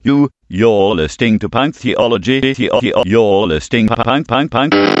You're listening to Punk Theology. You're listening to Punk.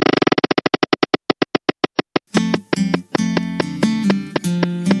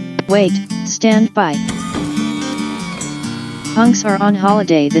 Wait, stand by. Punks are on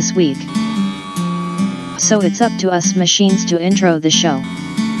holiday this week. So it's up to us machines to intro the show.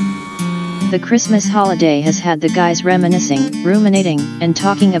 The Christmas holiday has had the guys reminiscing, ruminating, and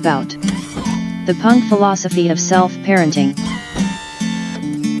talking about the punk philosophy of self-parenting.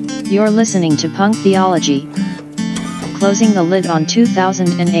 You're listening to Punk Theology, closing the lid on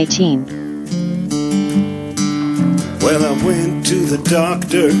 2018. Well, I went to the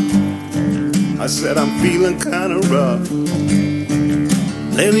doctor. I said I'm feeling kind of rough.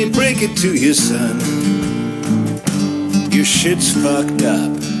 Let me break it to you, son. Your shit's fucked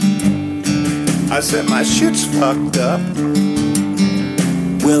up. I said my shit's fucked up.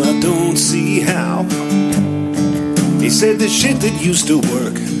 Well, I don't see how. He said the shit that used to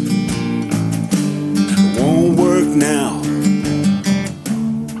work won't work now.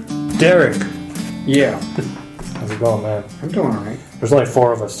 Derek. Yeah. How's it going, man? I'm doing alright. There's only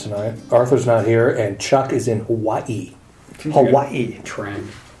 4 of us tonight. Arthur's not here, and Chuck is in Hawaii. Hawaii. Trend.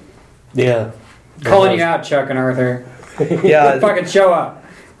 Yeah. Calling you out, Chuck and Arthur. Yeah. Fucking show up.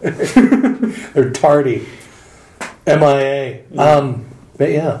 They're tardy. MIA.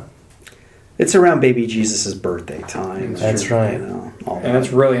 But yeah. It's around baby Jesus' birthday time. That's right. You know, And that's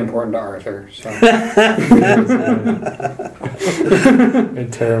really important to Arthur. So.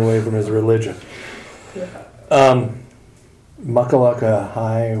 And tear away from his religion. Muckalaka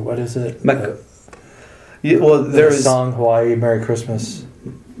High, what is it? well, There's there's a song, Hawaii, Merry Christmas.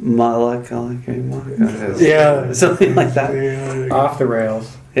 Yeah, something like that. Off the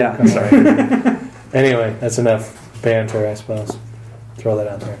rails. Yeah, I'm sorry. Anyway, that's enough banter, I suppose. Throw that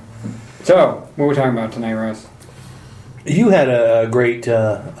out there. So, what are we talking about tonight, Russ? You had a great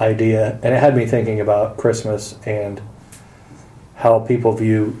idea, and it had me thinking about Christmas and how people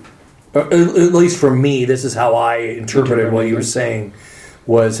view, at least for me, this is how I interpreted what you were saying,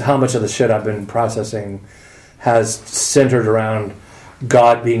 was how much of the shit I've been processing has centered around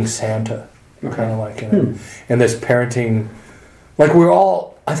God being Santa. Okay. Kind of like, and this parenting, like we're all,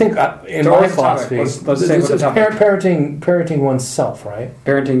 I think in So my what's the topic? philosophy, Let's say what's the topic. parenting oneself, right?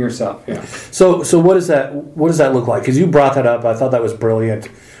 Parenting yourself, yeah. So what does that look like? Because you brought that up, I thought that was brilliant.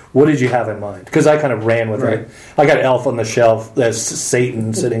 What did you have in mind? Because I kind of ran with it. I got Elf on the Shelf. There's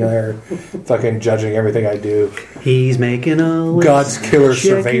Satan sitting there, fucking judging everything I do. He's making a list. God's killer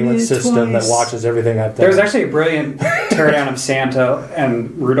surveillance system that watches everything I've done. There's actually a brilliant teardown of Santa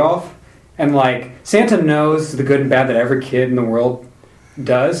and Rudolph. And, like, Santa knows the good and bad that every kid in the world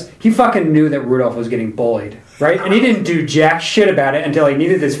does. He fucking knew that Rudolph was getting bullied, right? And he didn't do jack shit about it until he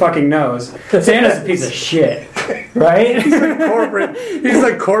needed his fucking nose. Santa's a piece of shit, right? He's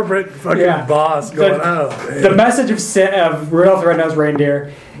like corporate fucking boss going, The message of Rudolph the Red-Nosed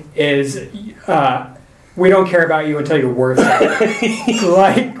Reindeer is, we don't care about you until you're worth it.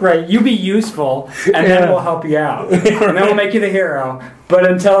 Like, right, you be useful, and then we'll help you out. And then we'll make you the hero. But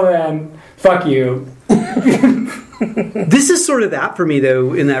until then, fuck you. This is sort of that for me,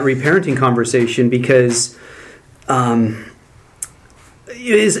 though, in that reparenting conversation, because as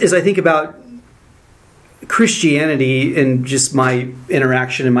I think about Christianity and just my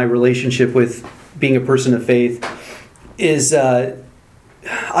interaction and my relationship with being a person of faith, is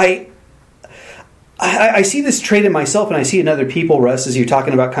I see this trait in myself, and I see it in other people, Russ, as you're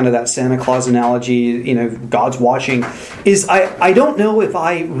talking about kind of that Santa Claus analogy, you know, God's watching, is I don't know if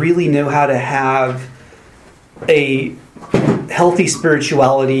I really know how to have a healthy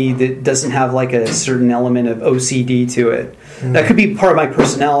spirituality that doesn't have like a certain element of OCD to it. That could be part of my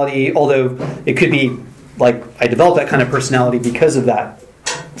personality, although it could be like I developed that kind of personality because of that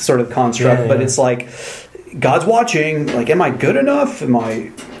sort of construct. But it's like, God's watching. Like, am I good enough? Am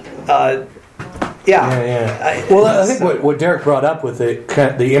I... Well, I think what Derek brought up with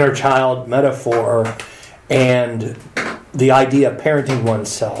the inner child metaphor and the idea of parenting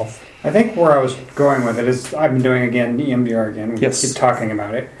oneself. I think where I was going with it is I've been doing EMDR again. We keep talking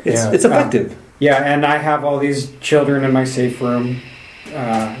about it. It's effective. And I have all these children in my safe room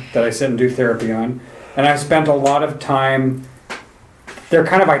that I sit and do therapy on. And I've spent a lot of time... They're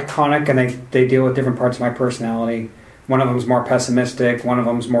kind of iconic, and they deal with different parts of my personality. One of them's more pessimistic. One of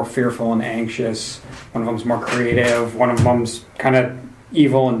them's more fearful and anxious. One of them's more creative. One of them's kind of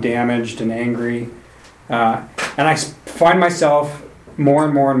evil and damaged and angry. And I find myself more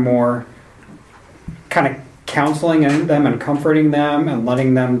and more and more kind of counseling them and comforting them and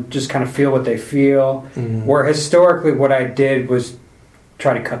letting them just kind of feel what they feel. Where historically what I did was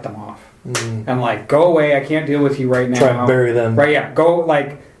try to cut them off. And like, go away, I can't deal with you right now. Try to bury them. Right, yeah. Go,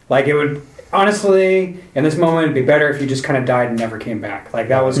 like, Like, it would, honestly, in this moment, it'd be better if you just kind of died and never came back. Like,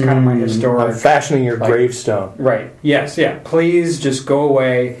 that was kind of my historic... I'm fashioning your gravestone. Right. Yes, yeah. Please just go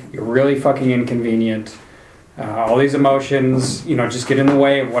away. You're really fucking inconvenient. All these emotions, just get in the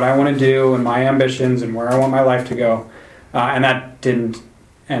way of what I want to do and my ambitions and where I want my life to go. And that didn't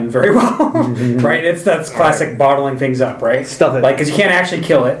end very well, right? That's classic bottling things up, right? Stuff it. Like, because you can't actually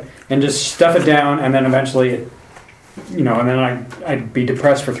kill it and just stuff it down, and then eventually, and then I'd be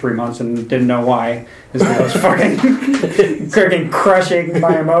depressed for 3 months and didn't know why. Because I was fucking crushing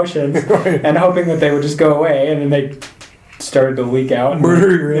my emotions and hoping that they would just go away, and then they started to leak out.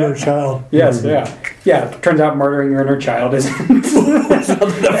 Murder your inner child. Yes, yeah. Turns out murdering your inner child isn't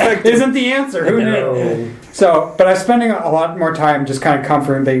the answer. Who knew? So, but I'm spending a lot more time just kind of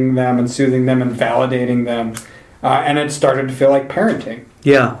comforting them and soothing them and validating them, and it started to feel like parenting.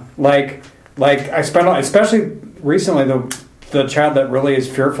 Yeah. Like I spent, especially recently, the child that really is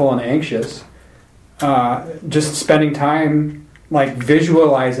fearful and anxious, just spending time like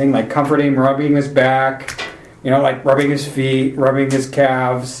visualizing, like comforting, rubbing his back. Like rubbing his feet, rubbing his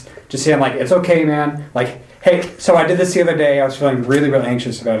calves, just saying, like, it's okay, man. Like, hey, so I did this the other day. I was feeling really, really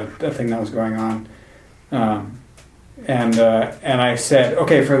anxious about a thing that was going on. And I said,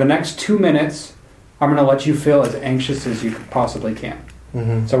 okay, for the next 2 minutes, I'm going to let you feel as anxious as you possibly can.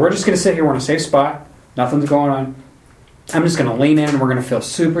 Mm-hmm. So we're just going to sit here. We're in a safe spot. Nothing's going on. I'm just going to lean in, and we're going to feel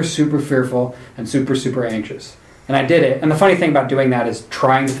super, super fearful and super, super anxious. And I did it. And the funny thing about doing that is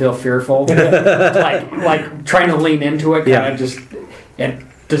trying to feel fearful, like trying to lean into it, kind of just,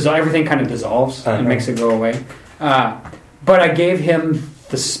 everything kind of dissolves and makes it go away. But I gave him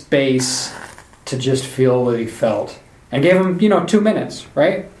the space to just feel what he felt. I gave him, 2 minutes,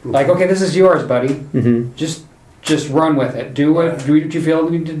 right? Like, okay, this is yours, buddy. Mm-hmm. Just run with it. Do what you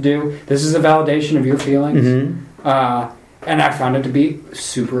feel you need to do. This is a validation of your feelings. Mm-hmm. And I found it to be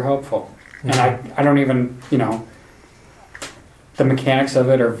super helpful. And I don't even, the mechanics of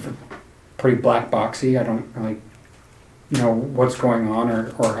it are pretty black boxy. I don't really know what's going on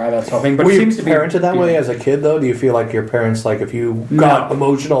or how that's helping. But were it seems you to be parented that way as a kid, though? Do you feel like your parents, like, if you got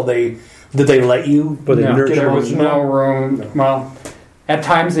emotional, did they let you? But there was no room. No. Well, at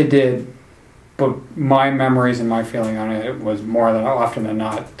times they did, but my memories and my feeling on it was more than often than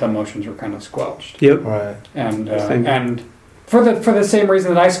not, the emotions were kind of squelched. Yep. Right. And for the same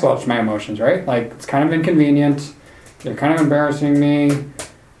reason that I squelched my emotions, right? Like, it's kind of inconvenient. They're kind of embarrassing me,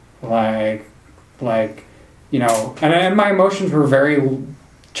 and my emotions were very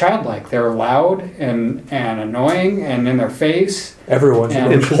childlike. They were loud and annoying and in their face. Everyone's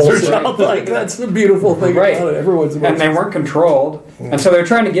emotions are childlike. That's the beautiful thing about it. Everyone's emotions. And they weren't controlled. Yeah. And so they were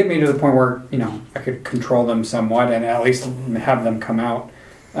trying to get me to the point where, I could control them somewhat and at least have them come out.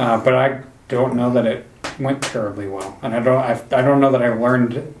 But I don't know that it went terribly well. And I don't know that I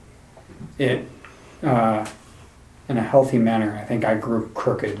learned it in a healthy manner. I think I grew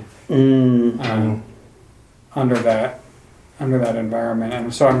crooked under that environment,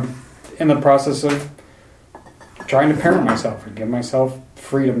 and so I'm in the process of trying to parent myself and give myself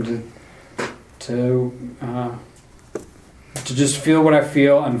freedom to just feel what I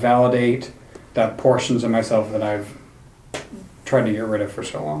feel and validate the portions of myself that I've tried to get rid of for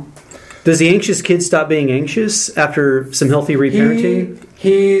so long. Does the anxious kid stop being anxious after some healthy reparenting?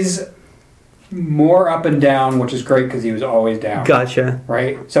 He's more up and down, which is great because he was always down. Gotcha.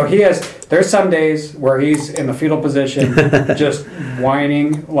 Right? So there's some days where he's in the fetal position, just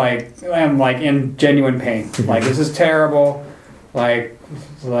whining, like in genuine pain. Like, this is terrible. Like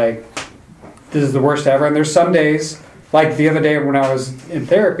this is the worst ever. And there's some days, like the other day when I was in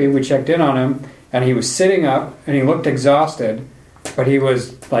therapy, we checked in on him, and he was sitting up, and he looked exhausted, but he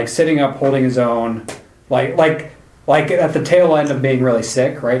was like sitting up, holding his own, like at the tail end of being really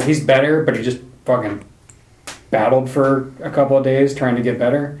sick, right? He's better, but he just fucking battled for a couple of days trying to get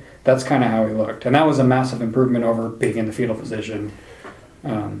better. That's kind of how he looked. And that was a massive improvement over being in the fetal position.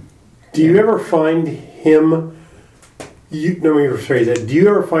 Do you ever find him... do you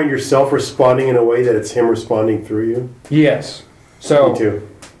ever find yourself responding in a way that it's him responding through you? Yes. So me too.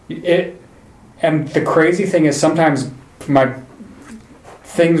 And the crazy thing is sometimes my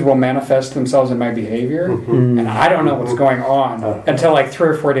things will manifest themselves in my behavior, and I don't know what's going on until like 3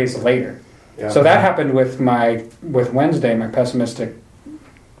 or 4 days later. Yeah. So that happened with Wednesday, my pessimistic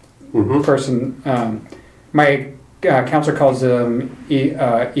person. My counselor calls them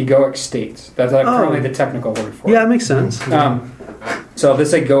egoic states. That's currently the technical word for it. Yeah, it makes sense. So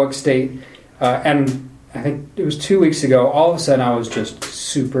this egoic state, and I think it was 2 weeks ago, all of a sudden I was just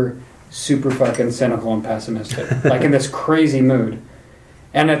super, super fucking cynical and pessimistic, like in this crazy mood.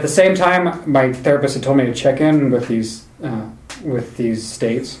 And at the same time, my therapist had told me to check in with these with these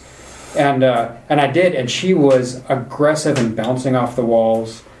states, and I did, and she was aggressive and bouncing off the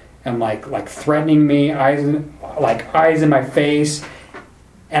walls, and like threatening me, eyes in my face,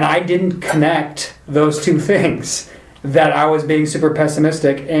 and I didn't connect those two things, that I was being super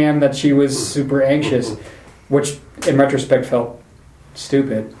pessimistic and that she was super anxious, which in retrospect felt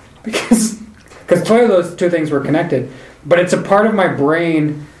stupid because clearly those two things were connected. But it's a part of my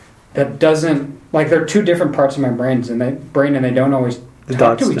brain that doesn't, like, there are two different parts of my brain and they don't always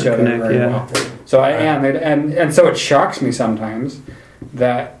talk to each other very well. So and so it shocks me sometimes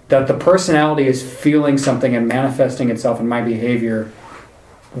that the personality is feeling something and manifesting itself in my behavior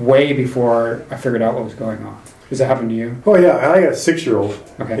way before I figured out what was going on. Does that happen to you? Oh yeah, I got a 6-year-old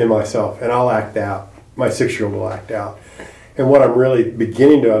in myself, and I'll act out. My 6-year-old will act out. And what I'm really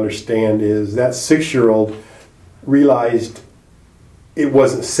beginning to understand is that 6-year-old realized it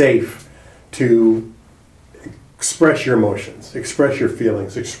wasn't safe to express your emotions, express your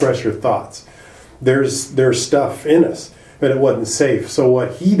feelings, express your thoughts. There's stuff in us, but it wasn't safe. So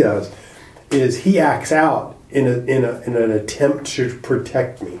what he does is he acts out in an attempt to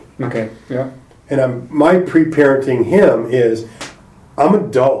protect me. Okay. Yeah. And my pre-parenting him is, I'm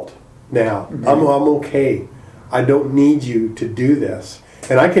adult now. Mm-hmm. I'm okay. I don't need you to do this,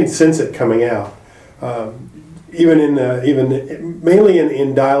 and I can sense it coming out. Mainly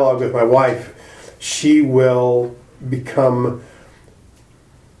in dialogue with my wife, she will become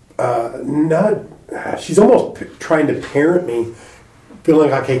she's almost trying to parent me, feeling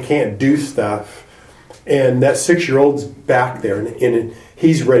like I can't do stuff, and that 6-year-old's back there, and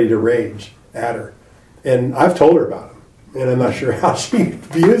he's ready to rage at her, and I've told her about him, and I'm not sure how she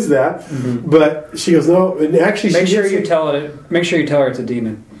views that, but she goes, no, and actually, make sure you tell her it's a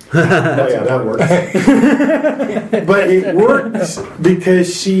demon. Oh yeah, that works. But it works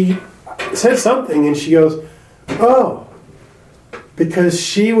because she says something and she goes, oh, because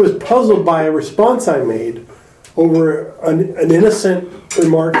she was puzzled by a response I made over an innocent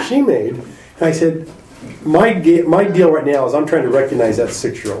remark she made. And I said, my deal right now is I'm trying to recognize that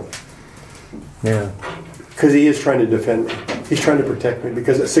 6-year-old. Yeah. Because he is trying to defend me. He's trying to protect me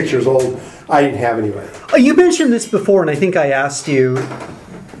because at 6 years old, I didn't have anybody. You mentioned this before, and I think I asked you,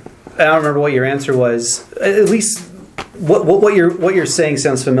 I don't remember what your answer was. At least what you're saying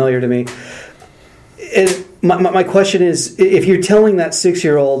sounds familiar to me. My question is, if you're telling that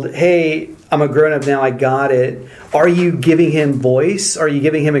 6-year-old, hey, I'm a grown-up now, I got it, are you giving him voice? Are you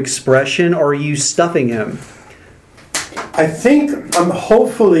giving him expression? Or are you stuffing him? I think I'm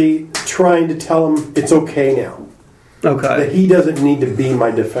hopefully trying to tell him it's okay now. Okay. That he doesn't need to be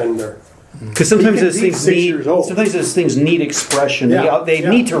my defender. Because sometimes those things need expression. Yeah. They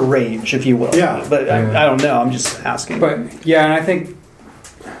need to rage, if you will. Yeah. But I don't know. I'm just asking. But yeah, and I think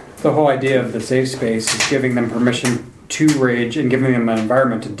the whole idea of the safe space is giving them permission to rage and giving them an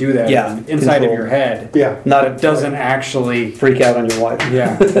environment to do that inside of your head. Yeah. It doesn't actually freak out on your wife.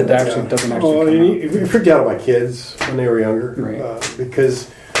 Yeah. It actually doesn't actually. Well, you freaked out on my kids when they were younger, right.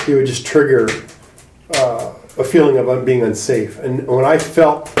 Because it would just trigger a feeling of being unsafe. And when I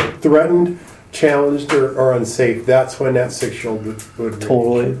felt threatened, challenged, or unsafe, that's when that 6-year-old would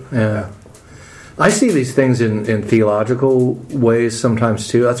totally. Yeah. I see these things in theological ways sometimes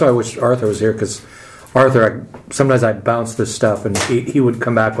too. That's why I wish Arthur was here, because Arthur, sometimes I'd bounce this stuff and he would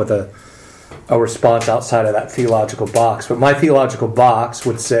come back with a response outside of that theological box. But my theological box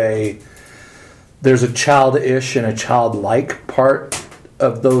would say there's a childish and a childlike part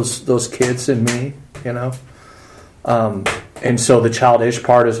of those kids in me, you know. And so the childish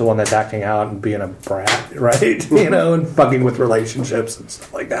part is the one that's acting out and being a brat, right? You know, and fucking with relationships and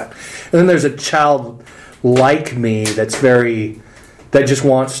stuff like that. And then there's a child like me that just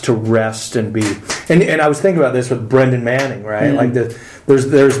wants to rest and be. And I was thinking about this with Brendan Manning, right? Like there's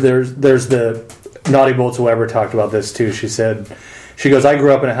the Naughty Bolts whoever talked about this too. She goes, I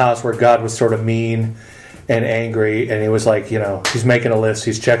grew up in a house where God was sort of mean and angry, and he was like, you know, he's making a list,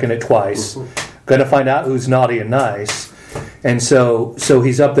 he's checking it twice, going to find out who's naughty and nice. And so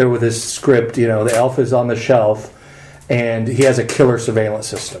he's up there with his script, you know, the elf is on the shelf, and he has a killer surveillance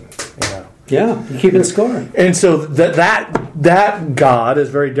system, you know. Yeah, keeping score. And so that God is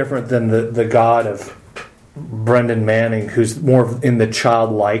very different than the God of Brendan Manning, who's more in the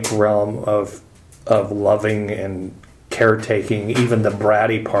childlike realm of loving and caretaking, even the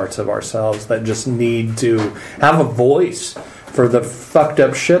bratty parts of ourselves that just need to have a voice for the fucked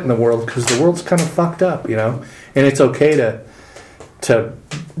up shit in the world, because the world's kind of fucked up, you know. And it's okay to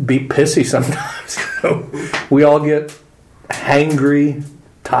be pissy sometimes. We all get hangry,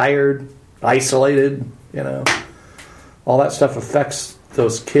 tired, isolated, you know. All that stuff affects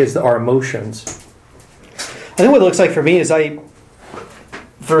those kids, our emotions. I think what it looks like for me is I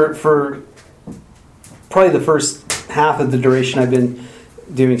for probably the first half of the duration I've been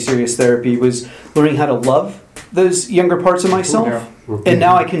doing serious therapy was learning how to love those younger parts of myself. Yeah. And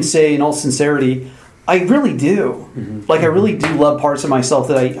now I can say in all sincerity, I really do. Like, I really do love parts of myself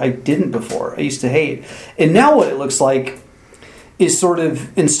that I didn't before. I used to hate. And now what it looks like is sort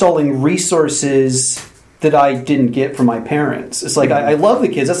of installing resources that I didn't get from my parents. It's like, I love the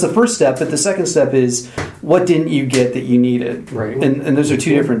kids. That's the first step. But the second step is, what didn't you get that you needed? Right. And those are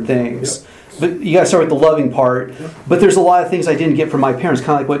two different things. Yep. But you got to start with the loving part. But there's a lot of things I didn't get from my parents,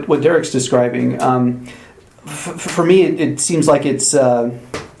 kind of like what Derek's describing. For me, it seems like it's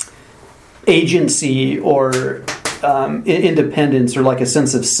agency or independence, or like a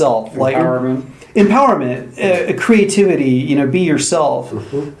sense of self. Empowerment, creativity, be yourself.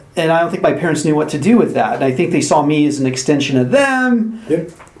 And I don't think my parents knew what to do with that. And I think they saw me as an extension of them.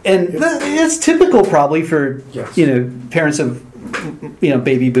 Yep. And it's typical probably for, parents of,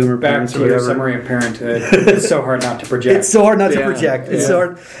 baby boomer parents or whatever. Back to your summary of parenthood. It's so hard not to project. It's so hard not to project. It's so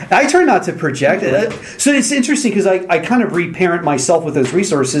hard. I try not to project. So it's interesting because I kind of reparent myself with those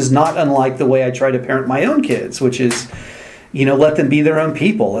resources, not unlike the way I try to parent my own kids, which is, let them be their own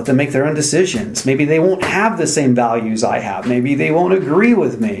people. Let them make their own decisions. Maybe they won't have the same values I have. Maybe they won't agree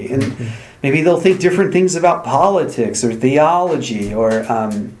with me. And maybe they'll think different things about politics or theology. Or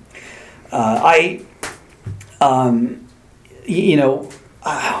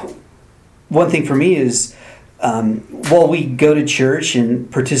one thing for me is, while we go to church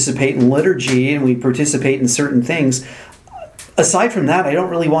and participate in liturgy and we participate in certain things, aside from that, I don't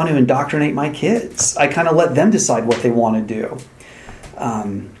really want to indoctrinate my kids. I kind of let them decide what they want to do,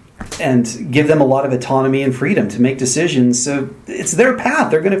 and give them a lot of autonomy and freedom to make decisions. So it's their path.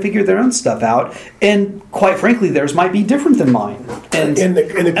 They're going to figure their own stuff out. And quite frankly, theirs might be different than mine. And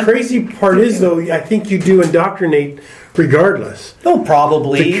the crazy part is, though, I think you do indoctrinate regardless. Oh,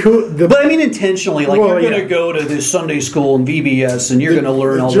 probably. But I mean intentionally. Like, you're going to go to this Sunday school and VBS and you're going to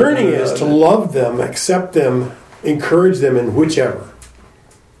learn all the journey is to love them, accept them, encourage them in whichever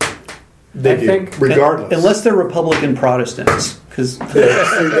they do, regardless. Unless they're Republican Protestants. Because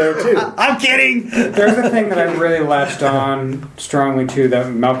there too. I'm kidding. There's a thing that I really latched on strongly to that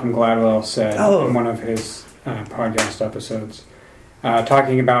Malcolm Gladwell said in one of his podcast episodes,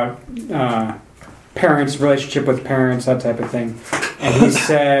 talking about parents, relationship with parents, that type of thing. And he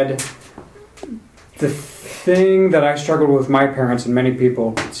said, the thing that I struggled with my parents, and many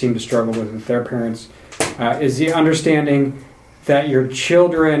people seem to struggle with their parents, is the understanding that your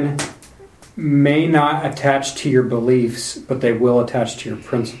children may not attach to your beliefs, but they will attach to your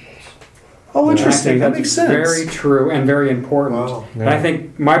principles. Oh, interesting. That makes sense. Very true and very important. Wow. Yeah. And I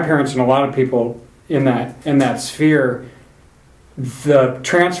think my parents and a lot of people in that sphere, the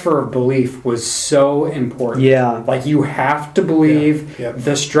transfer of belief was so important. Yeah. Like, you have to believe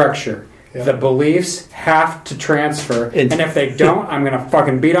the structure. Yeah. The beliefs have to transfer, and if they don't, I'm going to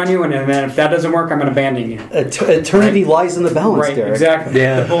fucking beat on you, and then if that doesn't work, I'm going to abandon you. Eternity lies in the balance, right? Derek. Exactly.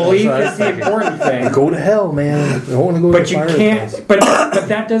 Yeah. The belief is the important thing. Go to hell, man. I want to go. But you can't. But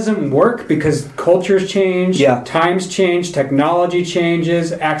that doesn't work because cultures change, times change, technology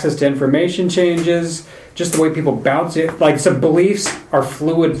changes, access to information changes. Just the way people bounce it. Like, so beliefs are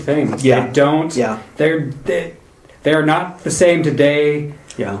fluid things. Yeah. They don't. Yeah. They're not the same today.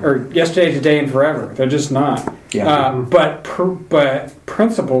 Yeah. Or yesterday, today, and forever. They're just not. Yeah. But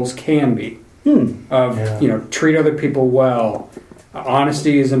principles can be. Treat other people well.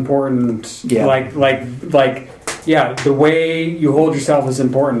 Honesty is important. Yeah. The way you hold yourself is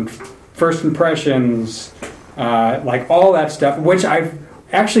important. First impressions, all that stuff, which I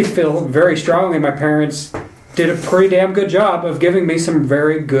actually feel very strongly my parents did a pretty damn good job of giving me some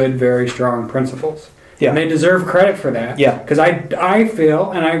very good, very strong principles. Yeah. And they deserve credit for that. Yeah. Because I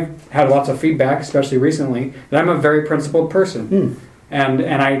feel, and I've had lots of feedback, especially recently, that I'm a very principled person. And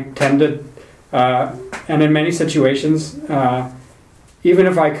I tend to, and in many situations, even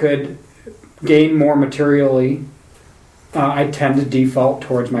if I could gain more materially, I tend to default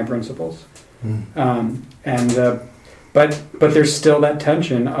towards my principles. But there's still that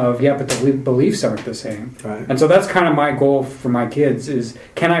tension of, but the beliefs aren't the same. Right. And so that's kind of my goal for my kids is,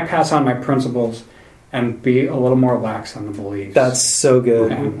 can I pass on my principles and be a little more lax on the beliefs? That's so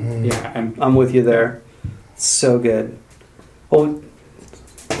good. And I'm with you there. So good. Well,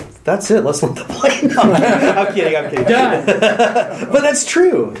 that's it. Let's let the plane. No, I'm kidding. Done. But that's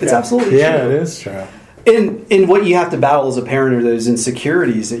true. It's absolutely true. Yeah, it is true. And what you have to battle as a parent are those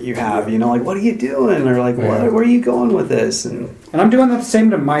insecurities that you have. Like, what are you doing? Or like, where are you going with this? And I'm doing that the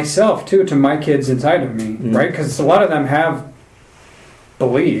same to myself too, to my kids inside of me, right? Because a lot of them have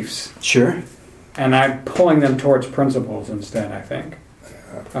beliefs. Sure. And I'm pulling them towards principles instead, I think.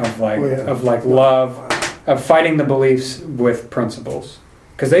 of love, of fighting the beliefs with principles,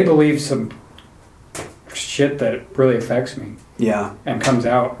 because they believe some shit that really affects me. Yeah. And comes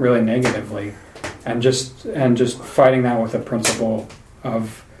out really negatively, and just fighting that with a principle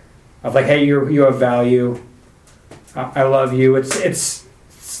of like, hey, you have value. I love you. It's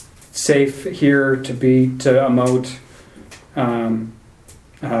safe here to emote,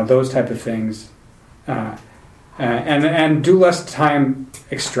 those type of things, and do less time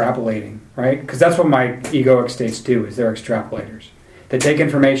extrapolating, right? Because that's what my egoic states do. Is they're extrapolators. They take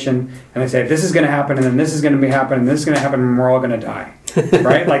information and they say, this is going to happen, and then this is going to be happening, and this is going to happen, and we're all going to die,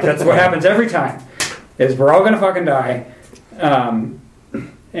 right? Like that's what happens every time. Is we're all going to fucking die, and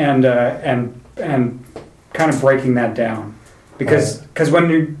kind of breaking that down, because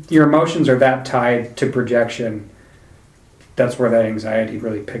when your emotions are that tied to projection, that's where that anxiety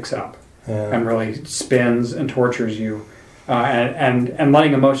really picks up and really spins and tortures you, and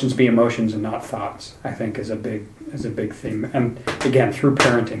letting emotions be emotions and not thoughts, I think is a big theme, and again through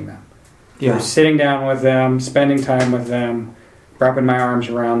parenting them, through sitting down with them, spending time with them, wrapping my arms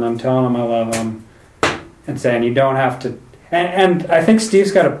around them, telling them I love them, and saying you don't have to. And I think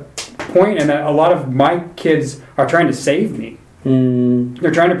Steve's got a point in that a lot of my kids are trying to save me.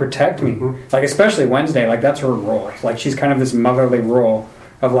 They're trying to protect me. Like especially Wednesday, like that's her role. Like she's kind of this motherly role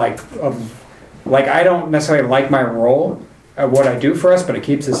of like I don't necessarily like my role at what I do for us, but it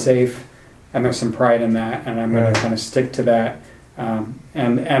keeps us safe, and there's some pride in that, and I'm going to kind of stick to that,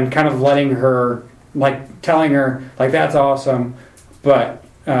 and kind of letting her, like telling her like that's awesome, but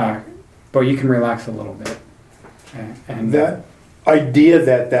you can relax a little bit. And that idea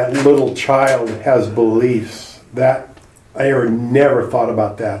that little child has beliefs, that I never thought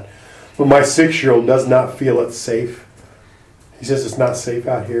about that. But my 6-year-old does not feel it's safe. He says it's not safe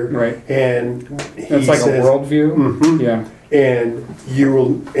out here. Right. And it's like a worldview. Mm-hmm. Yeah. And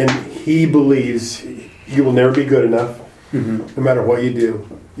he believes you will never be good enough. No matter what you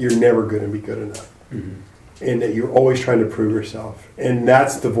do, you're never going to be good enough. And that you're always trying to prove yourself. And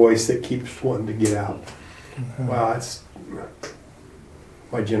that's the voice that keeps wanting to get out. Wow, that's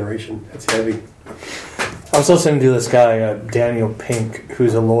my generation. That's heavy. I was listening to this guy, Daniel Pink,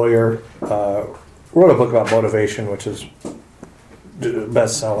 who's a lawyer, wrote a book about motivation, which is a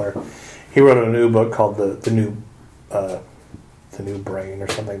bestseller. He wrote a new book called the New Brain or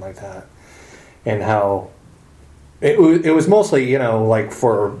something like that, and how it was mostly like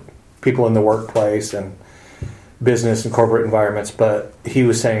for people in the workplace and business and corporate environments. But he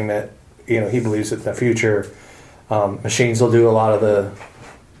was saying that he believes that in the future machines will do a lot of the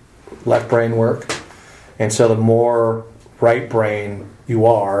left brain work. And so the more right brain you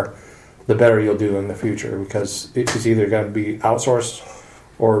are, the better you'll do in the future, because it's either going to be outsourced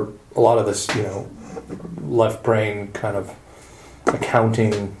or a lot of this, left brain kind of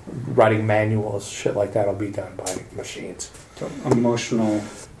accounting, writing manuals, shit like that will be done by machines. So emotional.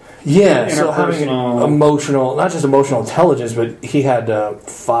 Yeah, so having emotional, not just emotional intelligence, but he had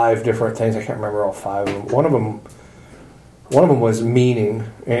 5 different things. I can't remember all 5 of them. One of them was meaning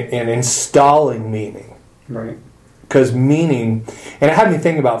and installing meaning. Right. Because meaning, and it had me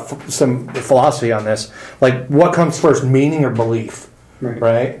thinking about some philosophy on this, like what comes first, meaning or belief,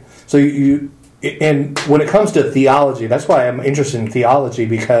 right? So and when it comes to theology, that's why I'm interested in theology,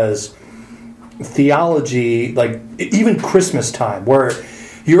 because theology, like even Christmas time, where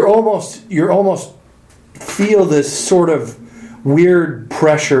you're almost feel this sort of weird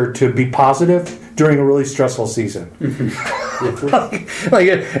pressure to be positive during a really stressful season. like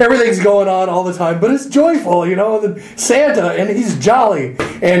everything's going on all the time, but it's joyful, Santa, and he's jolly,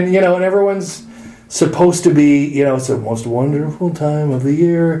 and and everyone's supposed to be, it's the most wonderful time of the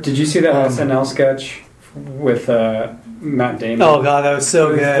year. Did you see that SNL sketch with Matt Damon? Oh god, that was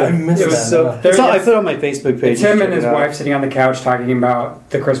so good. I missed that. I put it on my Facebook page. It's him and his wife sitting on the couch talking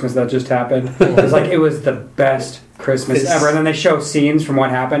about the Christmas that just happened. It was the best Christmas ever. And then they show scenes from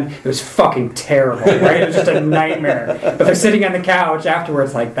what happened. It was fucking terrible, right? It was just a nightmare. But they're sitting on the couch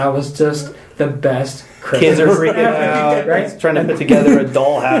afterwards like, that was just the best Christmas. Kids are freaking out, right? Trying to put together a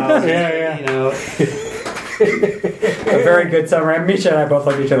dollhouse. A very good summary. Misha and I both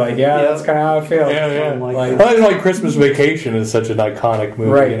looked at each other like, that's kind of how I feel. Like Christmas Vacation is such an iconic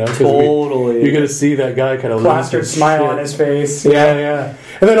movie, right? Totally. You're going to see that guy kind of plastered smile on his face. Yeah.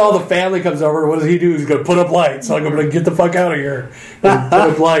 And then all the family comes over. What does he do? He's going to put up lights. Like, I'm going to get the fuck out of here. And put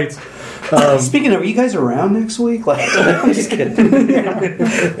up lights. Speaking of, are you guys around next week? I'm just kidding.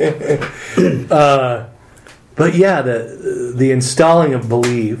 But yeah, the installing of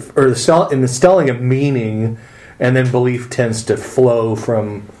belief, or the installing of meaning, and then belief tends to flow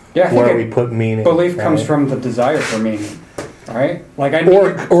from where we put meaning. Belief comes from the desire for meaning. right? Like I need,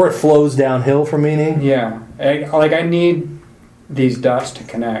 or it flows downhill from meaning. Yeah, I need these dots to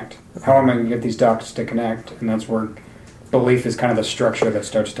connect. How am I going to get these dots to connect? And that's where belief is kind of the structure that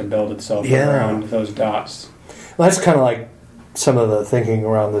starts to build itself around those dots. Well, that's kind of like some of the thinking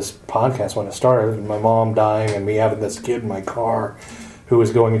around this podcast when it started. My mom dying and me having this kid in my car who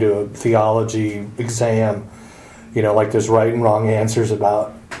was going to do a theology exam. Like there's right and wrong answers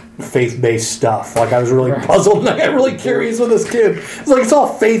about faith-based stuff. Like I was really puzzled and I got really curious with this kid. It's like it's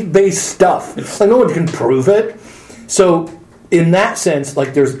all faith-based stuff. It's like no one can prove it. So in that sense,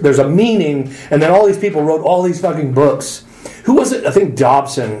 like there's a meaning, and then all these people wrote all these fucking books. Who was it? I think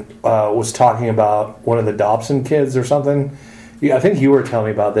Dobson was talking about one of the Dobson kids or something. I think you were telling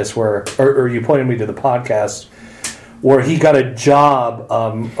me about this, or you pointed me to the podcast where he got a job,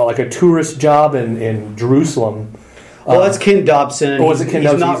 like a tourist job in Jerusalem. Well, that's Ken Dobson. Was it Ken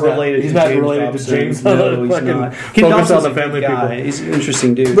Dobson? He's not related to James. No, he's not. Ken Dobson's a family guy. He's an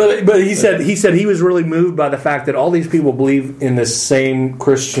interesting dude. But he said he was really moved by the fact that all these people believe in the same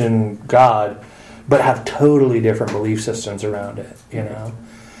Christian God, but have totally different belief systems around it.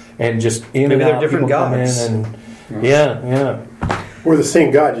 And just in and out, different people gods. come in and We're the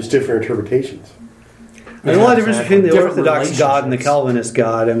same God, just different interpretations. There's a lot of difference between the Orthodox God and the Calvinist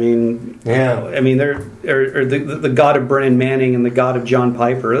God. I mean, they're the God of Brennan Manning and the God of John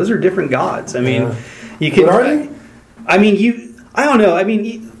Piper. Those are different gods. I mean, you can. What are they? I mean, I don't know. I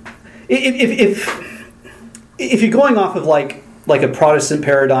mean, if you're going off of like a Protestant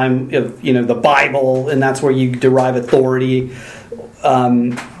paradigm of the Bible, and that's where you derive authority.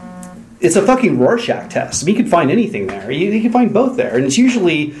 It's a fucking Rorschach test. I mean, you can find anything there. You can find both there, and it's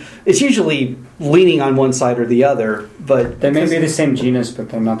usually leaning on one side or the other. But they may be the same genus, but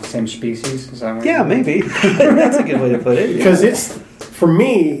they're not the same species. Is that what yeah, maybe. That's a good way to put it. Because for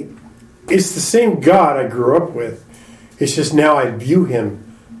me, it's the same God I grew up with. It's just now I view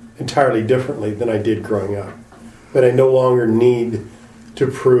him entirely differently than I did growing up. That I no longer need to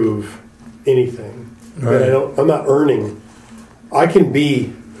prove anything. Right. That I'm not earning. I can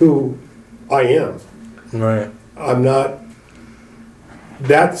be who I am. Right. I'm not.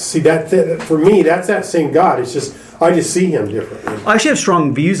 For me, that's that same God. It's just I just see him differently. I actually have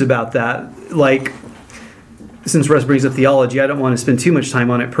strong views about that. Like, since Russ brings up theology, I don't want to spend too much time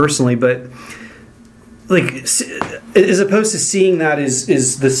on it personally, but like, as opposed to seeing that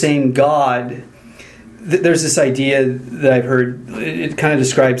as the same God, there's this idea that I've heard. It kind of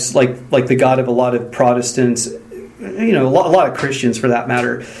describes like the God of a lot of Protestants. A lot of Christians, for that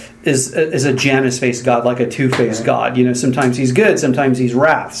matter, is a Janus-faced God, like a two-faced God. Sometimes he's good, sometimes he's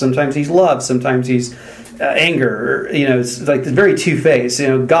wrath, sometimes he's love, sometimes he's anger. It's like it's very two-faced.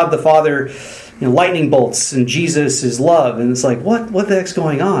 God the Father, lightning bolts, and Jesus is love, and it's like what the heck's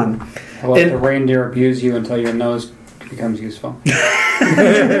going on? I'll let the reindeer abuse you until your nose becomes useful.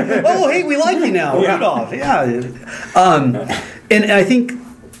 Oh, hey, we like you now, Rudolph. Yeah, and I think.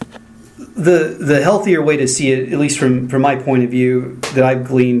 The healthier way to see it, at least from my point of view, that I've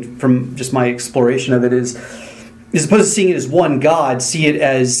gleaned from just my exploration of it is opposed to seeing it as one God, see it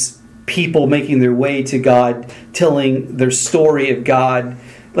as people making their way to God, telling their story of God.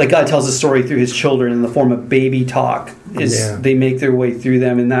 Like God tells a story through his children in the form of baby talk. They make their way through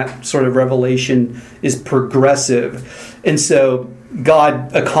them, and that sort of revelation is progressive. And so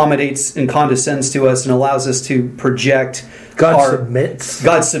God accommodates and condescends to us and allows us to project.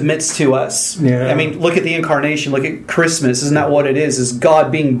 God submits to us. Yeah. I mean, look at the incarnation. Look at Christmas. Isn't that what it is? Is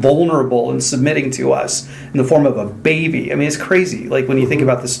God being vulnerable and submitting to us in the form of a baby? I mean, it's crazy. Like when you think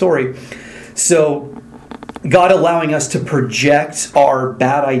about the story. So God allowing us to project our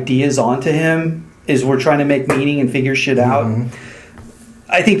bad ideas onto him is we're trying to make meaning and figure shit out.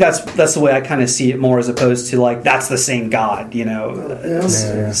 Mm-hmm. I think that's the way I kind of see it more, as opposed to like that's the same God.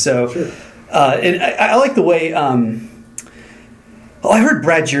 So, sure. And I like the way. I heard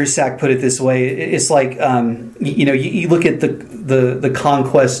Brad Jersak put it this way. It's like, you look at the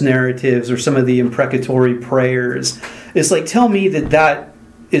conquest narratives or some of the imprecatory prayers. It's like, tell me that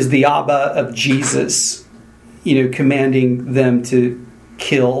is the Abba of Jesus, commanding them to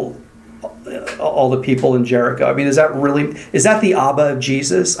kill all the people in Jericho. I mean, is that the Abba of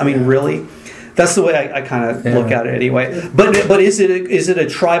Jesus? I mean, really? That's the way I kind of look at it anyway. But is it a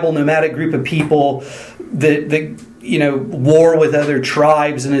tribal nomadic group of people that war with other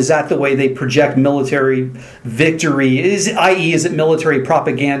tribes, and is that the way they project military victory? Is it military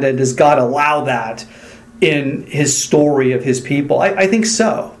propaganda? Does God allow that in his story of his people? I think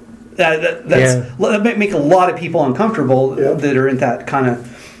so. That might make a lot of people uncomfortable that are in that kind of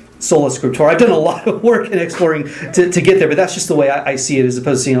sola scriptura. I've done a lot of work in exploring to get there, but that's just the way I see it, as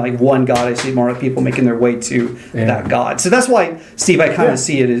opposed to seeing like one God. I see more people making their way to that God. So that's why, Steve, I kind of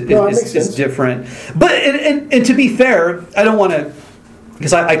see it as different. But and to be fair, I don't want to,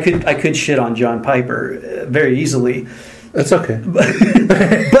 because I could shit on John Piper very easily. That's okay. But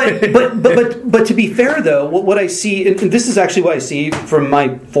to be fair, though, what I see, and this is actually what I see from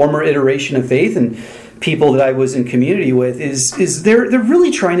my former iteration of faith and people that I was in community with, is they're really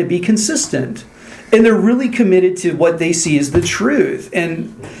trying to be consistent, and they're really committed to what they see as the truth,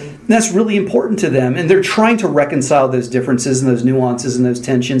 and that's really important to them, and they're trying to reconcile those differences and those nuances and those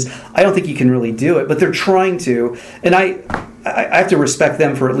tensions. I don't think you can really do it, but they're trying to, and I have to respect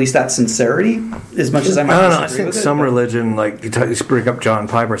them for at least that sincerity, as much as I might disagree I think with some religion, like you bring up John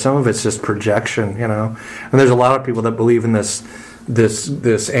Piper, some of it's just projection, and there's a lot of people that believe in this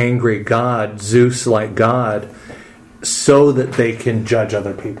angry God, Zeus-like God, so that they can judge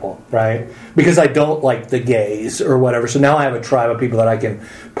other people, right? Because I don't like the gays or whatever, so now I have a tribe of people that I can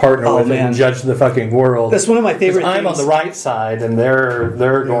partner with and judge the fucking world. That's one of my favorite things. I'm on the right side, and they're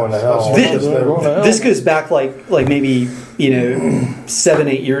going to hell. This goes back like maybe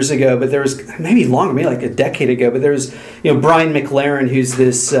 7-8 years ago, but there was maybe longer, maybe like a decade ago. But there was Brian McLaren, who's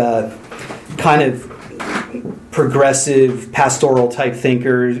this kind of progressive pastoral type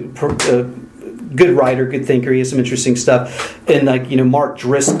thinker. Good writer, good thinker. He has some interesting stuff. And Mark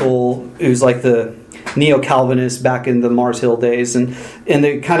Driscoll, who's like the neo-Calvinist back in the Mars Hill days, and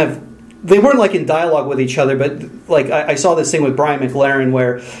they weren't like in dialogue with each other, but like I saw this thing with Brian McLaren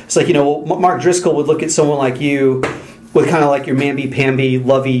where it's like Mark Driscoll would look at someone like you with kind of like your mamby-pamby,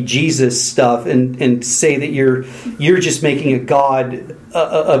 lovey Jesus stuff, and say that you're just making a god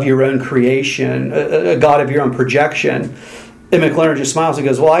of your own creation, a god of your own projection. And McLaren just smiles and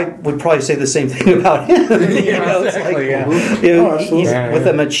goes, "Well, I would probably say the same thing about him." Exactly. He's with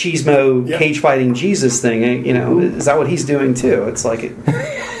a machismo cage fighting Jesus thing. Is that what he's doing too? It's like,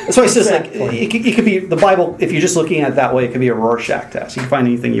 that's why he says it could be the Bible. If you're just looking at it that way, it could be a Rorschach test. You can find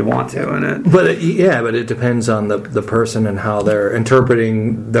anything you want to in it. But it depends on the person and how they're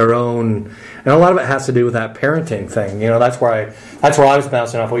interpreting their own. And a lot of it has to do with that parenting thing. That's where I was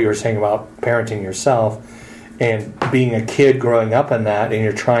bouncing off what you were saying about parenting yourself. And being a kid growing up in that, and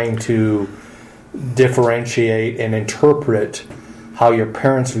you're trying to differentiate and interpret how your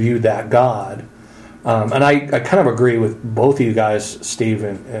parents viewed that God. And I kind of agree with both of you guys, Steve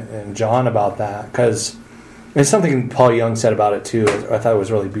and John, about that. Because it's something Paul Young said about it too, I thought it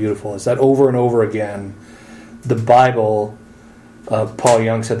was really beautiful, is that over and over again, the Bible, Paul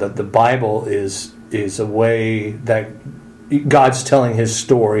Young said that the Bible is a way that God's telling his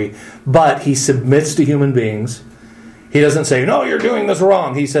story, but he submits to human beings. He doesn't say, "No, you're doing this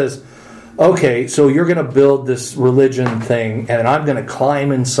wrong." He says, "Okay, so you're going to build this religion thing, and I'm going to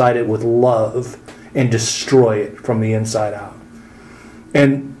climb inside it with love and destroy it from the inside out."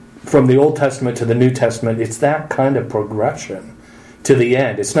 And from the Old Testament to the New Testament, it's that kind of progression to the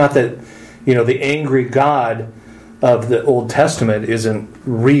end. It's not that, the angry God of the Old Testament isn't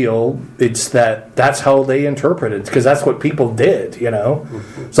real. It's that's how they interpret it, because that's what people did.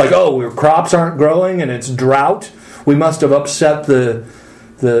 It's like, oh, crops aren't growing and it's drought. We must have upset the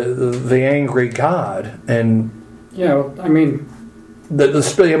angry God. And the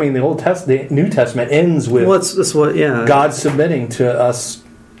Old Testament, the New Testament ends with God submitting to us.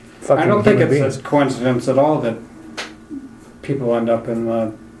 I don't think it's a coincidence at all that people end up in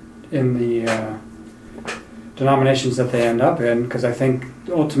the denominations that they end up in, because I think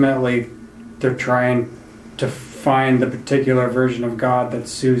ultimately they're trying to find the particular version of God that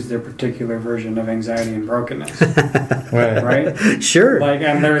soothes their particular version of anxiety and brokenness. Right? Sure.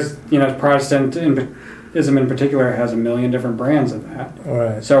 And there's Protestantism in particular has 1 million different brands of that.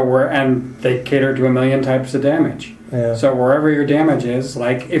 Right. So and they cater to 1 million types of damage. Yeah. So wherever your damage is,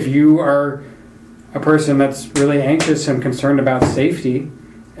 like if you are a person that's really anxious and concerned about safety,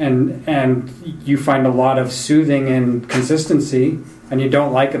 and you find a lot of soothing and consistency, and you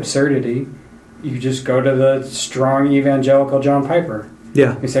don't like absurdity, you just go to the strong evangelical John Piper.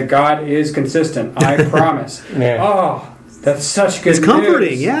 Yeah. He said, "God is consistent, I promise." Oh, that's such good news. It's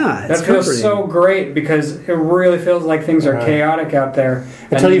comforting, yeah. That feels so great, because it really feels like things are chaotic out there.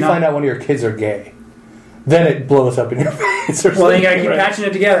 Until you find out one of your kids are gay. Then it blows up in your face. Well, you got to keep patching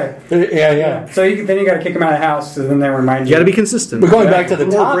it together. Yeah. So then you got to kick them out of the house, so then they remind you. You got to be consistent. But going back to the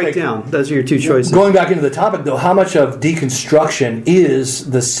topic, breakdown. Those are your two choices. Going back into the topic, though, how much of deconstruction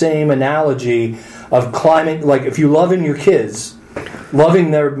is the same analogy of climbing? Like if you love in your kids, loving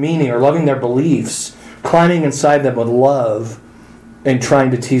their meaning or loving their beliefs, climbing inside them with love, and trying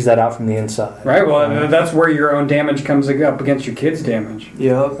to tease that out from the inside. Right. Well, that's where your own damage comes up against your kids' damage.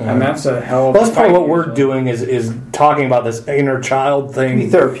 Yep. And that's a hell of a Well, that's part of what fight, we're usually. doing is talking about this inner child thing. Be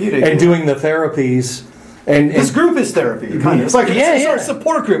therapeutic. And doing the therapies. And This group is therapy, kind of. It's like it's our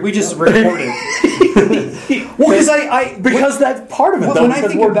support group. We just recorded. Well, because that's part of it, though.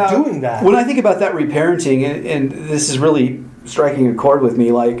 Because we're doing that. When I think about that reparenting, and this is really striking a chord with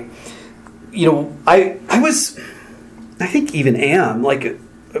me, like, I think even am, like,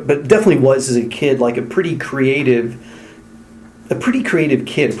 but definitely was as a kid, like a pretty creative kid, a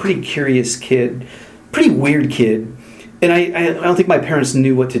pretty curious kid, pretty weird kid. And I don't think my parents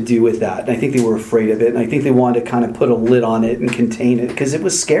knew what to do with that. And I think they were afraid of it. And I think they wanted to kind of put a lid on it and contain it because it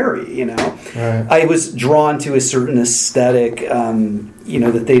was scary, Right. I was drawn to a certain aesthetic,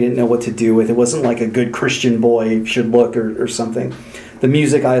 that they didn't know what to do with. It wasn't like a good Christian boy should look or something. The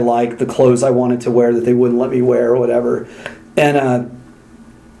music I liked, the clothes I wanted to wear that they wouldn't let me wear or whatever. And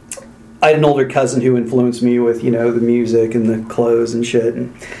I had an older cousin who influenced me with, the music and the clothes and shit.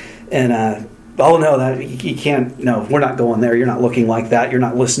 And oh no, that you can't. No, we're not going there. You're not looking like that. You're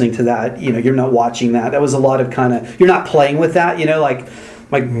not listening to that. You're not watching that. That was a lot of kind of. You're not playing with that. Like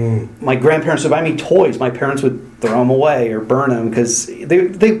my grandparents would buy me toys. My parents would throw them away or burn them because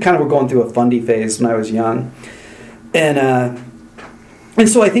they kind of were going through a fundy phase when I was young, and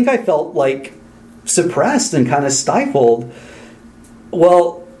so I think I felt like suppressed and kind of stifled.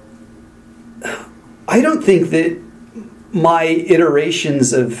 Well, I don't think that my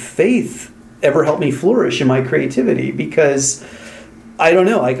iterations of faith ever helped me flourish in my creativity because I don't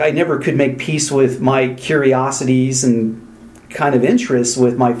know, I never could make peace with my curiosities and kind of interests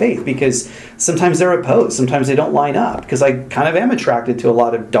with my faith because sometimes they're opposed, sometimes they don't line up because I kind of am attracted to a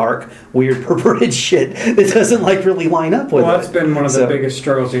lot of dark, weird, perverted shit that doesn't really line up with it. Well, that's been one of the biggest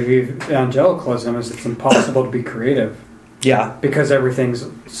struggles of evangelicalism is it's impossible to be creative. Yeah. Because everything's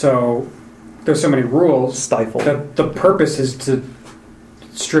there's so many rules. Stifled. The purpose is to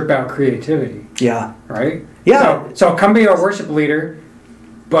strip out creativity. Yeah. Right? Yeah. So come be our worship leader,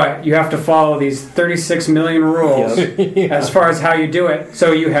 but you have to follow these 36 million rules as far as how you do it.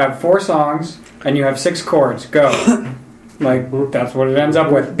 So you have 4 songs and you have 6 chords. Go. That's what it ends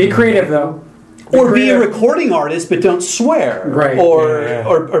up with. Be creative, though. Be a recording artist, but don't swear. Right.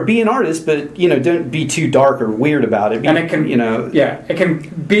 Or be an artist, but don't be too dark or weird about it. And it can, it can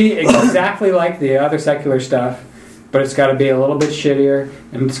be exactly like the other secular stuff, but it's got to be a little bit shittier,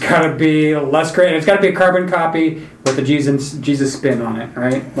 and it's got to be less creative. It's got to be a carbon copy with a Jesus spin on it,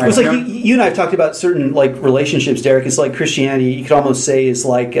 right? It's like you and I have talked about certain relationships, Derek. It's like Christianity. You could almost say is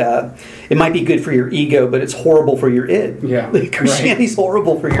like it might be good for your ego, but it's horrible for your id. Yeah, Christianity's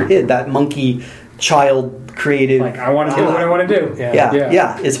horrible for your id. That monkey child creative. I want to do what I want to do.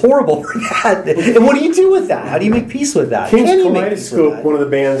 Yeah. It's horrible for that. And what do you do with that? How do you make peace with that? King's Kaleidoscope, one of the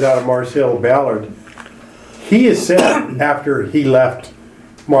bands out of Mars Hill, Ballard. He has said after he left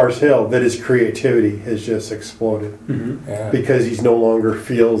Mars Hill that his creativity has just exploded because he's no longer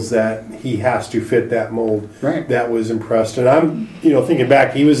feels that he has to fit that mold that was impressed. And I'm, thinking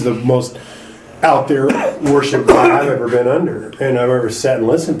back, he was the most out there worship guy I've ever been under and I've ever sat and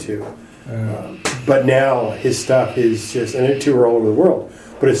listened to. But now his stuff is just, and it tour all over the world,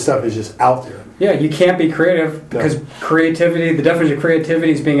 but his stuff is just out there. Yeah, you can't be creative because creativity, the definition of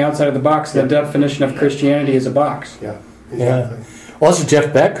creativity is being outside of the box. The definition of Christianity is a box. Yeah, exactly. Yeah. Well, this is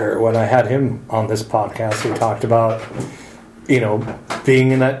Jeff Becker. When I had him on this podcast, he talked about,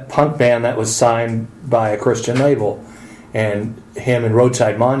 being in that punk band that was signed by a Christian label, and him and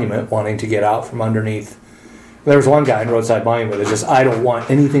Roadside Monument wanting to get out from underneath. There was one guy in Roadside Monument that just, I don't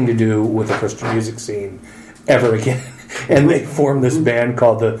want anything to do with the Christian music scene ever again. And they formed this band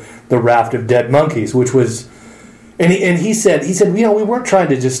called the Raft of Dead Monkeys, which was, and he said, we weren't trying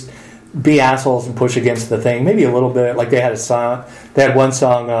to just be assholes and push against the thing. Maybe a little bit. Like they had one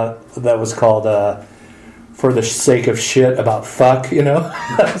song that was called "For the Sake of Shit About Fuck."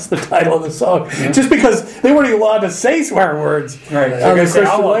 That's the title of the song. Yeah. Just because they weren't even allowed to say swear words on the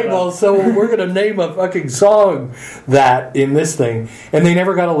Christian label, so we're going to name a fucking song that in this thing, and they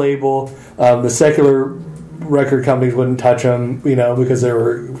never got a label. The secular record companies wouldn't touch them, because they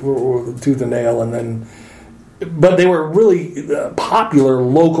were tooth and nail, but they were a really popular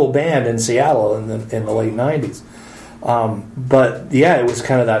local band in Seattle in the late 90s. But yeah, it was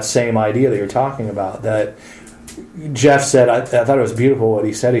kind of that same idea that you're talking about. That Jeff said, I thought it was beautiful what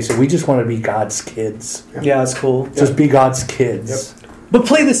he said. He said, "We just want to be God's kids." Yeah, that's cool. Just be God's kids. Yep. But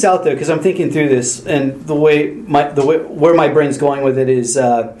play this out though, because I'm thinking through this, and the way where my brain's going with it is.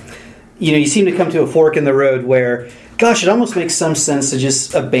 You seem to come to a fork in the road where Gosh, it almost makes some sense to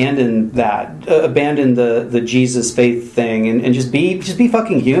just abandon that, abandon the Jesus faith thing, and just be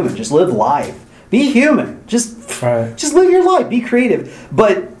fucking human. Just live life. Be human. Just live your life. Be creative.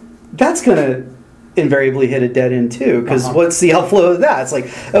 But that's gonna invariably hit a dead end too, because what's the outflow of that? It's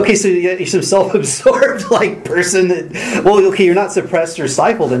like, okay, so you're some self-absorbed like person that, well, okay, you're not suppressed or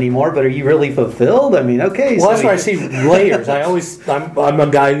stifled anymore, but are you really fulfilled? I mean, okay. Well, that's why I see layers. I'm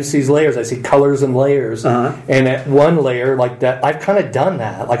a guy who sees layers. I see colors and layers, and at one layer like that, I've kind of done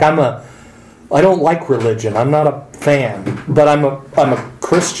that. Like I don't like religion. I'm not a fan, but I'm a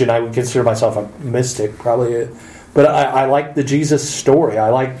Christian. I would consider myself a mystic, probably. But I like the Jesus story. I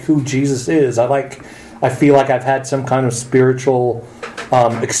like who Jesus is. I feel like I've had some kind of spiritual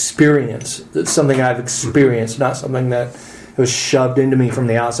experience. It's something I've experienced, not something that was shoved into me from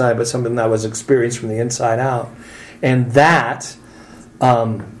the outside, but something that was experienced from the inside out. And that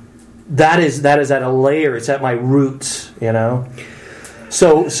is at a layer. It's at my roots, you know.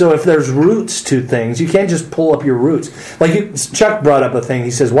 So if there's roots to things, you can't just pull up your roots. Like Chuck brought up a thing.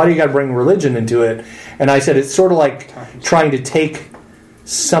 He says, "Why do you got to bring religion into it?" And I said, it's sort of like trying to take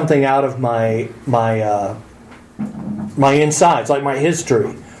something out of my insides, like my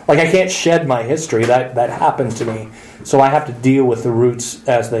history. Like I can't shed my history. That happens to me. So I have to deal with the roots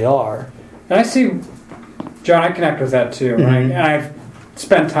as they are. And I see, John, I connect with that too. And I've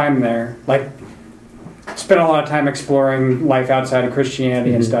spent time there. Like, spent a lot of time exploring life outside of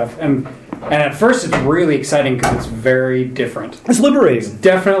Christianity and stuff. And at first it's really exciting because it's very different. It's liberating. It's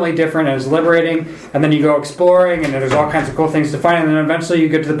definitely different and it's liberating. And then you go exploring and there's all kinds of cool things to find. And then eventually you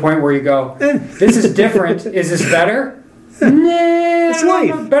get to the point where you go, this is different. Is this better? Nah, it's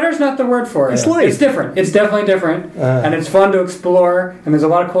life. Better's not the word for it. It's life. It's different. It's definitely different. And it's fun to explore. And there's a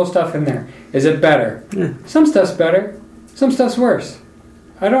lot of cool stuff in there. Is it better? Yeah. Some stuff's better. Some stuff's worse.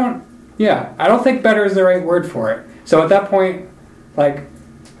 I don't think better is the right word for it. So at that point, like,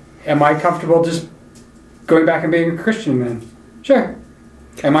 am I comfortable just going back and being a Christian then? Sure.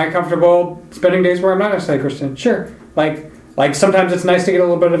 Am I comfortable spending days where I'm not necessarily Christian? Sure. Like sometimes it's nice to get a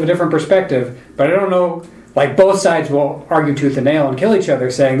little bit of a different perspective, but I don't know, like both sides will argue tooth and nail and kill each other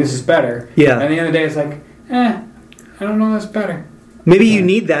saying this is better. Yeah. And at the end of the day it's like, I don't know that's better. Maybe you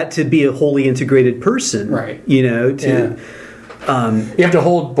need that to be a wholly integrated person. Right. You know, you have to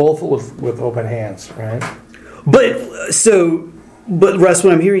hold both with open hands, right? But Russ,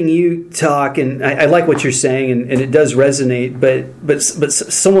 when I'm hearing you talk, and I like what you're saying, and it does resonate, but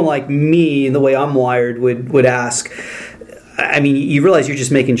someone like me, the way I'm wired, would ask. I mean, you realize you're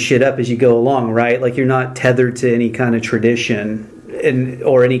just making shit up as you go along, right? Like you're not tethered to any kind of tradition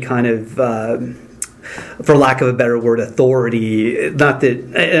or any kind of, for lack of a better word, authority. Not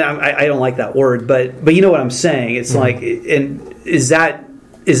that I don't like that word, but you know what I'm saying. It's like, and is that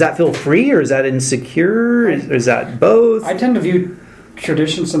feel free or is that insecure? Is that both? I tend to view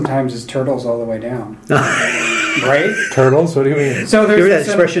tradition sometimes as turtles all the way down. Right? Turtles? What do you mean? So there's that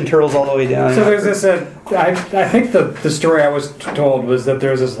expression, turtles all the way down. So there's this. I think the story I was told was that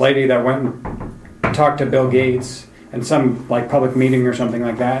there was this lady that went and talked to Bill Gates in some like public meeting or something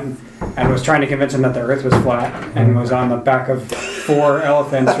like that, and was trying to convince him that the Earth was flat, and was on the back of 4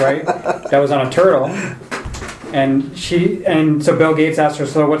 elephants, right? That was on a turtle. And so Bill Gates asked her,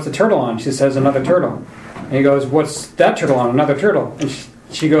 so what's the turtle on? She says, another turtle. And he goes, what's that turtle on? Another turtle. And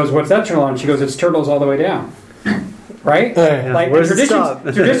she goes, what's that turtle on? She goes, it's turtles all the way down. Right? Like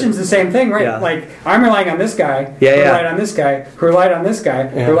tradition's the same thing, right? Yeah. Like I'm relying on this guy, who relied on this guy, who relied on this guy,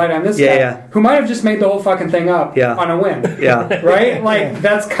 who relied on this guy, who might have just made the whole fucking thing up on a whim. Yeah. Right? Like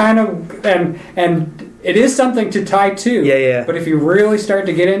that's kind of and it is something to tie to. Yeah. But if you really start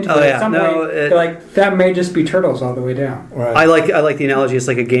to get into it at some point, like that may just be turtles all the way down. Right. I like the analogy. It's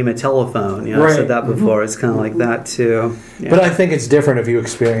like a game of telephone. You know, I've said that before. It's kind of like that too. Yeah. But I think it's different if you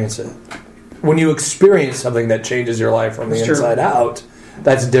experience it. When you experience something that changes your life from the inside out,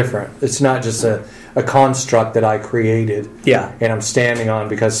 that's different. It's not just a construct that I created and I'm standing on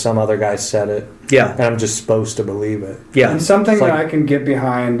because some other guy said it. Yeah. And I'm just supposed to believe it. Yeah. And something that I can get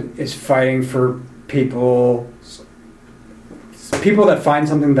behind is fighting for people that find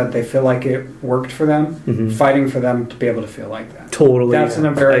something that they feel like it worked for them, fighting for them to be able to feel like that. Totally. That's a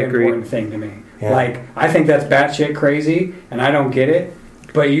very important thing to me. Yeah. Like, I think that's batshit crazy, and I don't get it.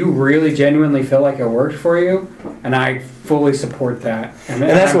 But you really genuinely feel like it worked for you, and I fully support that. And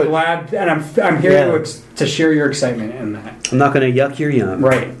that's I'm glad, and I'm here to share your excitement in that. I'm not going to yuck your yum.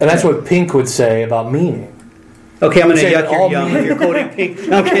 Right. And that's what Pink would say about meaning. Okay, I'm going to yuck your yum if you're quoting Pink.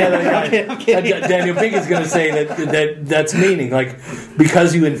 Okay. Daniel Pink is going to say that's meaning. Like,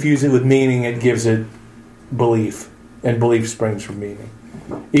 because you infuse it with meaning, it gives it belief. And belief springs from meaning.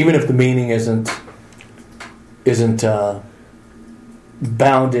 Even if the meaning isn't isn't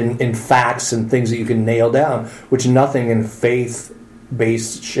bound in facts and things that you can nail down, which nothing in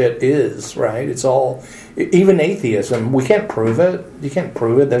faith-based shit is, right? It's all, even atheism, we can't prove it. You can't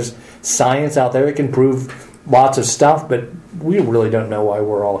prove it. There's science out there that can prove lots of stuff, but we really don't know why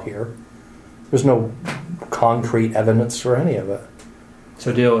we're all here. There's no concrete evidence for any of it.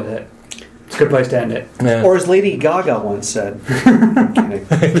 So deal with it. It's a good place to end it. Yeah. Or as Lady Gaga once said. I'm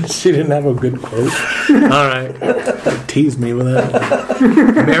kidding. She didn't have a good quote. All right. Tease me with that.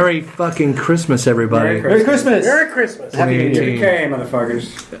 Merry fucking Christmas, everybody. Merry Christmas. Merry Christmas. Happy New Year. Okay, motherfuckers.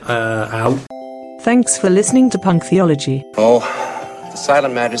 Out. Thanks for listening to Punk Theology. Oh, the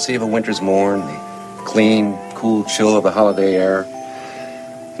silent majesty of a winter's morn, the clean, cool chill of the holiday air,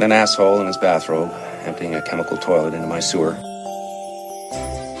 and an asshole in his bathrobe emptying a chemical toilet into my sewer.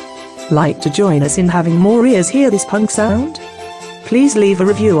 Like to join us in having more ears hear this punk sound? Please leave a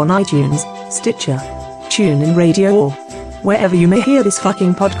review on iTunes, Stitcher, TuneIn Radio, or wherever you may hear this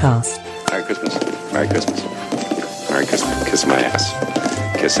fucking podcast. Merry Christmas. Merry Christmas. Merry Christmas. Kiss my ass.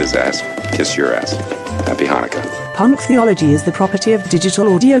 Kiss his ass. Kiss your ass. Happy Hanukkah. Punk Theology is the property of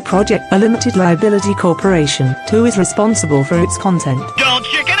Digital Audio Project, a limited liability corporation, who is responsible for its content. Don't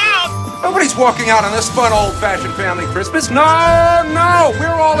chicken out! Nobody's walking out on this fun old-fashioned family Christmas. No! We're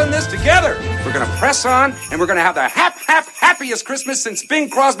all in this together. We're going to press on, and we're going to have the happiest Christmas since Bing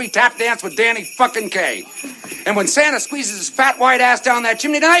Crosby tap danced with Danny fucking Kaye. And when Santa squeezes his fat white ass down that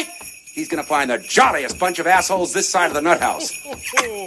chimney tonight, he's going to find the jolliest bunch of assholes this side of the nut house.